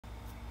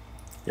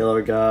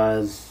Hello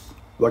guys,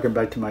 welcome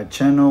back to my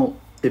channel.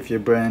 If you're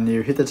brand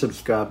new, hit the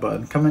subscribe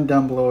button, comment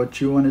down below what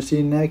you want to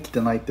see next,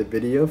 and like the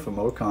video for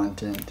more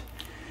content.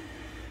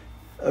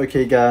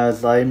 Okay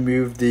guys, I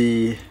moved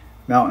the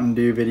Mountain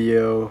Dew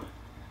video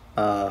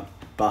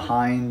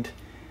behind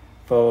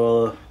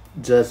for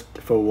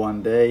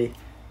one day,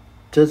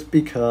 just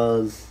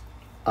because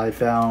I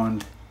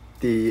found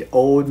the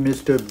old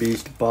Mr.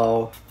 Beast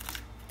ball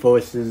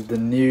versus the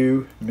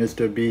new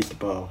Mr. Beast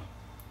ball.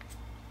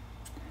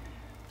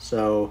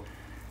 So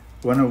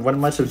one of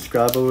my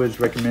subscribers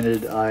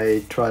recommended I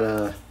try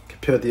to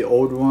compare the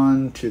old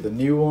one to the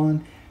new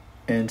one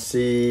and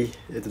see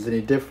if there's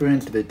any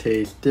difference, if they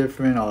taste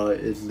different, or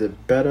is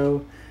it better,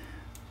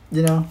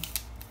 you know.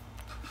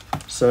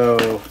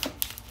 So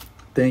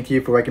thank you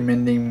for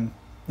recommending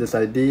this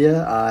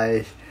idea.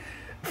 I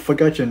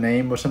forgot your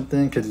name or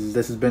something because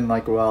this has been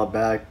like a while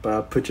back, but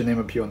I'll put your name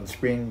up here on the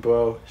screen,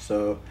 bro.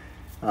 So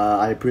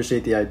I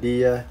appreciate the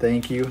idea,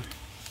 thank you.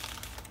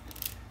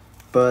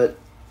 But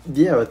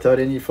yeah, without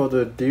any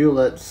further ado,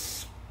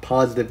 let's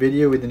pause the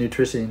video with the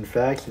nutrition and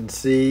facts and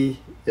see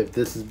if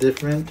this is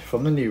different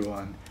from the new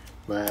one.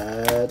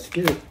 Let's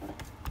get it.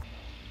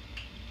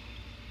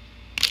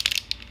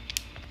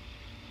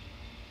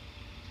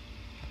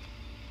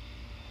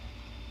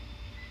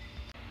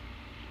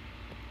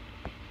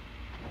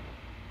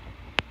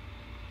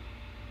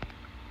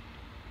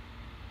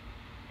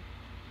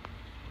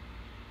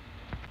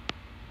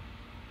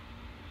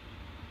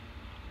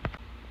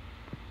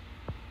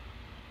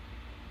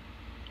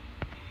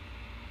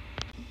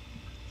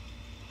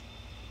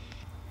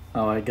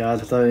 Alright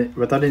guys,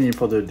 without any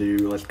further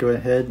ado, let's go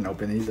ahead and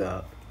open these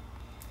up.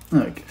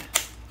 Okay.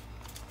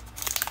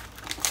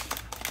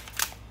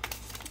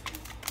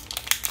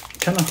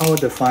 Kind of hard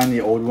to find the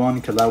old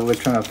one because I was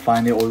trying to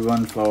find the old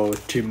one for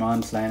 2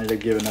 months and I ended up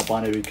giving up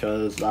on it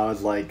because I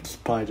was like, it's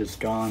probably just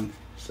gone.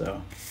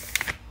 So,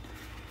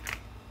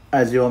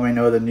 as you all may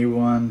know, the new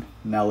one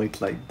now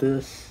looks like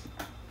this.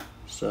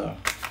 So,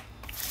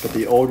 but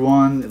the old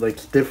one, it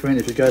looks different.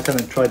 If you guys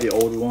haven't tried the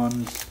old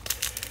ones,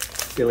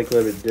 they look a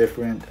little bit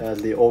different,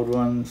 as the old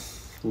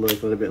ones look a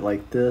little bit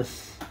like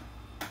this.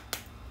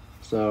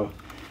 So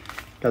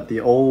got the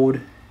old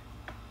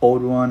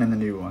one and the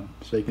new one,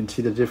 so you can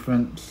see the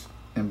difference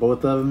in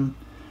both of them.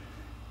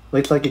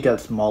 Looks like it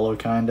got smaller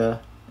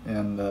kinda,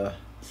 and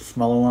it's a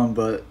smaller one,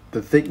 but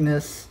the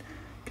thickness,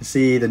 you can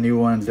see the new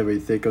one's a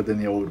bit thicker than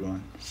the old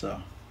one.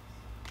 So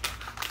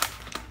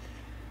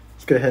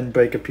let's go ahead and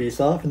break a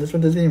piece off, and this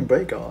one doesn't even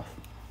break off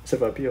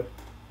except up here.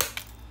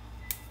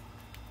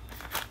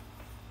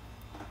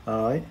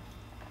 Alright.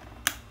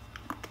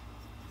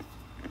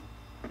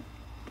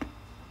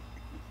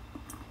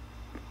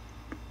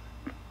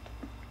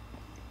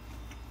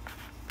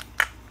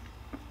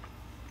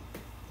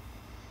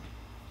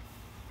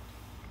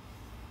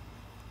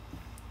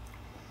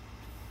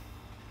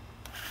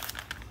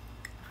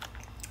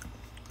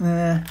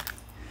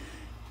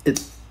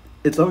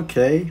 It's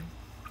okay.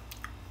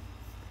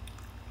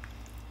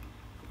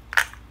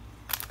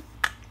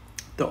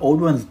 The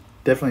old one's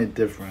definitely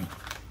different.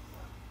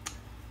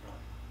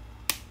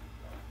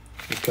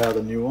 Let's try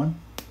the new one.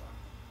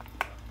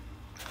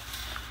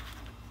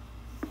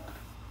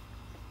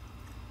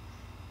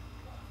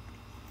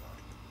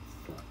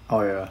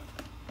 Oh yeah.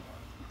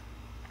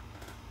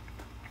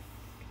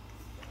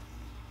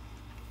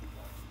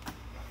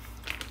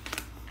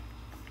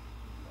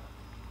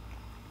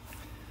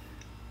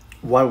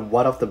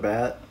 Right off the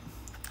bat,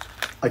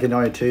 I can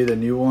already tell you the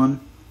new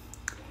one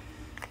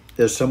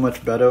is so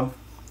much better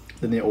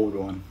than the old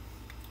one.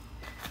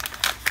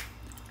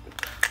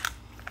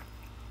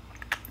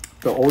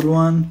 The old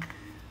one,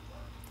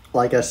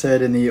 like I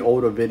said in the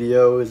older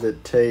videos,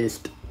 it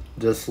tastes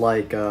just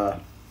like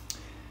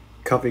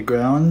coffee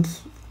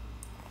grounds.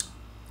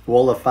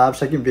 Well, a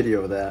 5-second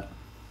video of that.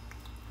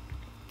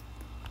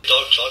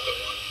 Dark chocolate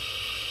one.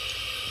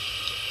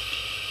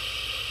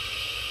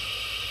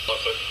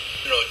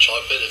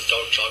 Chocolate is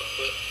dark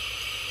chocolate.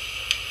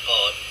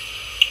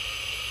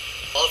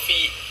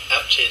 Coffee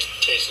aftertaste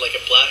tastes like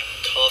a black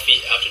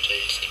coffee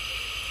aftertaste.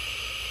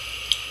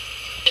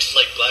 It's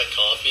like black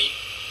coffee.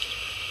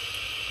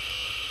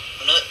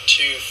 I'm not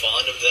too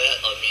fond of that.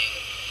 I mean,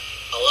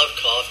 I love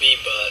coffee,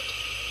 but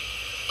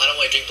I don't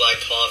really drink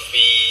black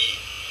coffee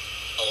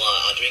a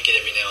lot. I drink it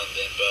every now and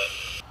then,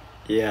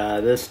 but yeah,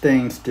 this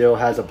thing still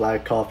has a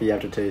black coffee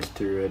aftertaste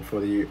to it for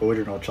the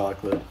original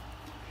chocolate.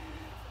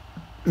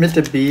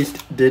 Mr.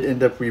 Beast did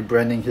end up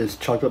rebranding his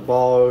chocolate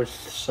bars,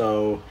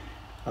 so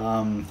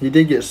he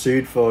did get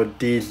sued for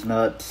D's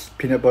Nuts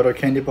peanut butter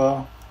candy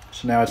bar,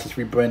 so now it's just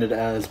rebranded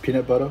as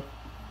peanut butter.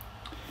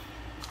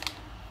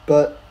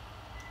 But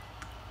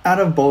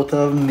out of both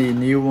of them, the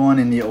new one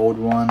and the old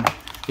one,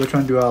 which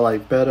one do I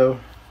like better?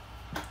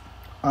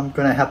 I'm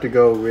gonna have to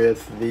go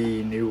with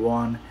the new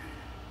one.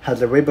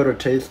 Has a way better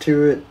taste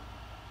to it.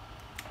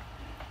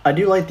 I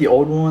do like the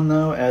old one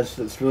though, as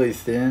it's really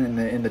thin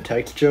in the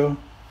texture.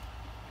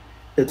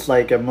 It's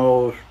like a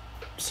more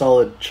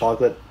solid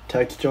chocolate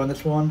texture on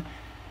this one,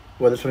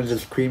 where this one's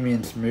just creamy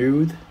and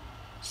smooth.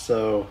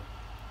 So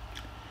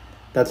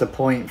that's a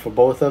point for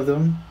both of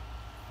them.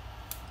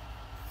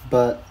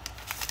 But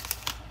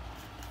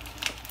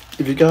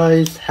if you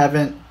guys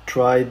haven't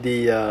tried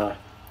the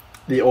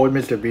old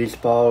Mr.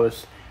 Beast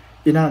balls,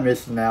 you're not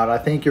missing out. I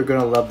think you're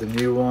gonna love the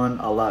new one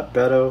a lot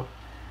better.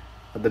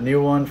 The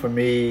new one, for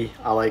me,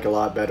 I like a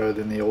lot better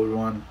than the old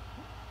one,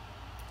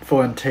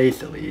 for in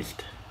taste at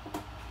least.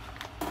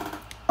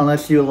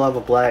 Unless you love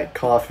a black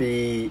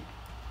coffee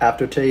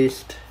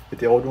aftertaste with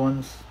the old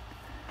ones.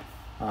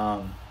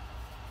 But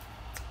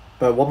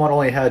Walmart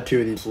only had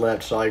 2 of these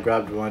left, so I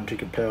grabbed one to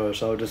compare.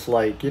 So I was just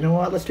like, you know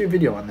what, let's do a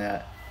video on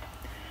that.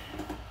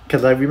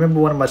 Because I remember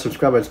one of my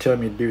subscribers telling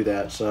me to do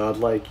that, so I was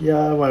like,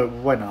 yeah,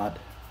 why not?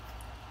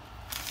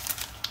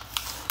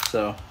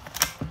 So,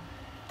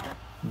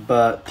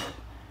 but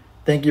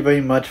thank you very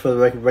much for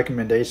the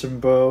recommendation,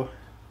 bro.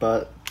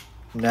 But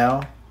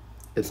now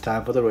it's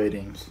time for the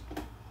ratings.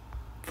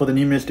 For the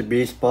new Mr.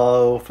 Beast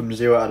ball, from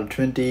 0 out of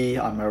 20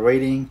 on my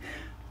rating,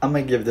 I'm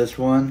gonna give this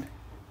one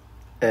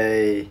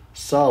a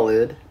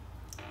solid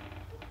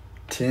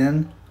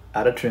 10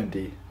 out of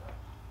 20.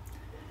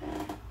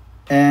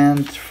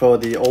 And for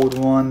the old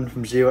one,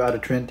 from 0 out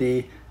of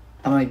 20,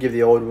 I'm gonna give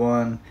the old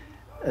one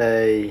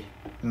a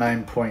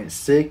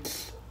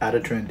 9.6 out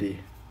of 20.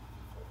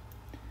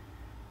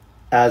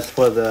 As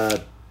for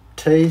the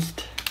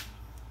taste,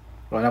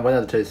 well, not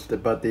the taste,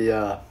 but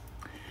the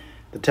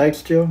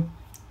texture,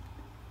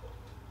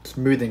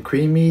 smooth and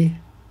creamy,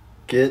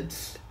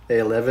 gets a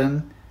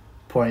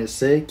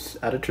 11.6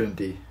 out of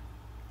 20.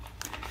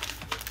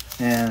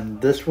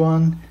 And this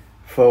one,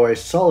 for a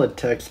solid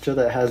texture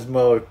that has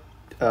more,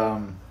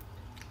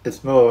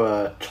 it's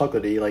more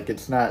chocolatey, like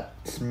it's not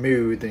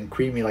smooth and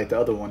creamy like the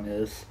other one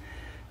is.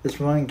 This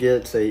one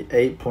gets a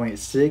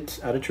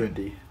 8.6 out of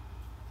 20.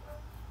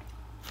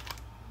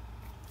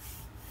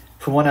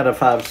 For 1 out of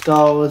 5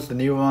 stars, the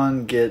new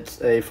one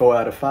gets a 4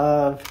 out of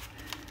 5.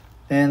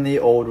 And the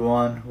old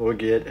one will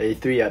get a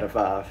 3 out of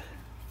 5.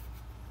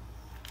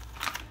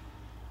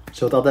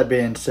 So with all that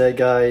being said,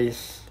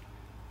 guys,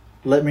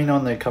 let me know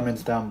in the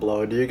comments down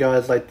below. Do you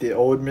guys like the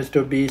old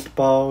Mr. Beast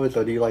balls,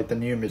 or do you like the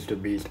new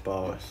Mr. Beast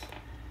balls?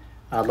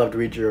 I'd love to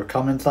read your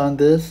comments on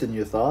this and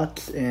your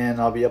thoughts, and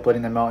I'll be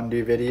uploading the Mountain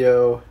Dew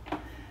video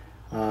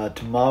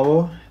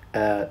tomorrow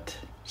at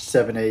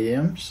 7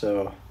 a.m.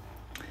 So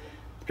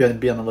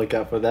be on the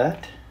lookout for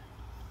that.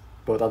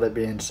 But with all that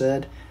being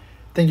said,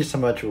 thank you so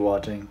much for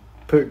watching.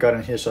 Put God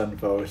in His Son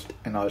first,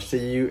 and I'll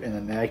see you in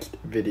the next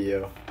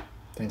video.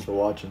 Thanks for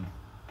watching.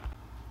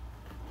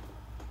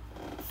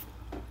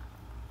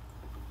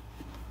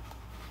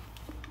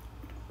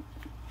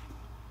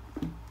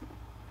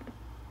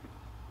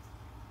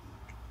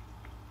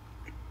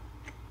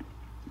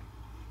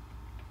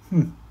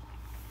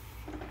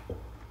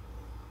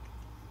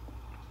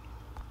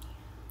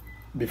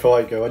 Before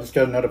I go, I just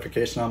got a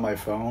notification on my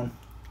phone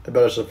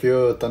about a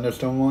severe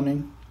thunderstorm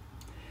warning.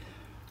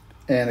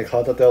 And the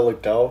clouds out there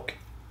look dark.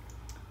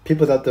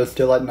 People out there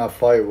still lighting off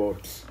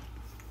fireworks.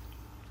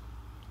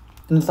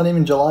 And it's not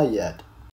even July yet.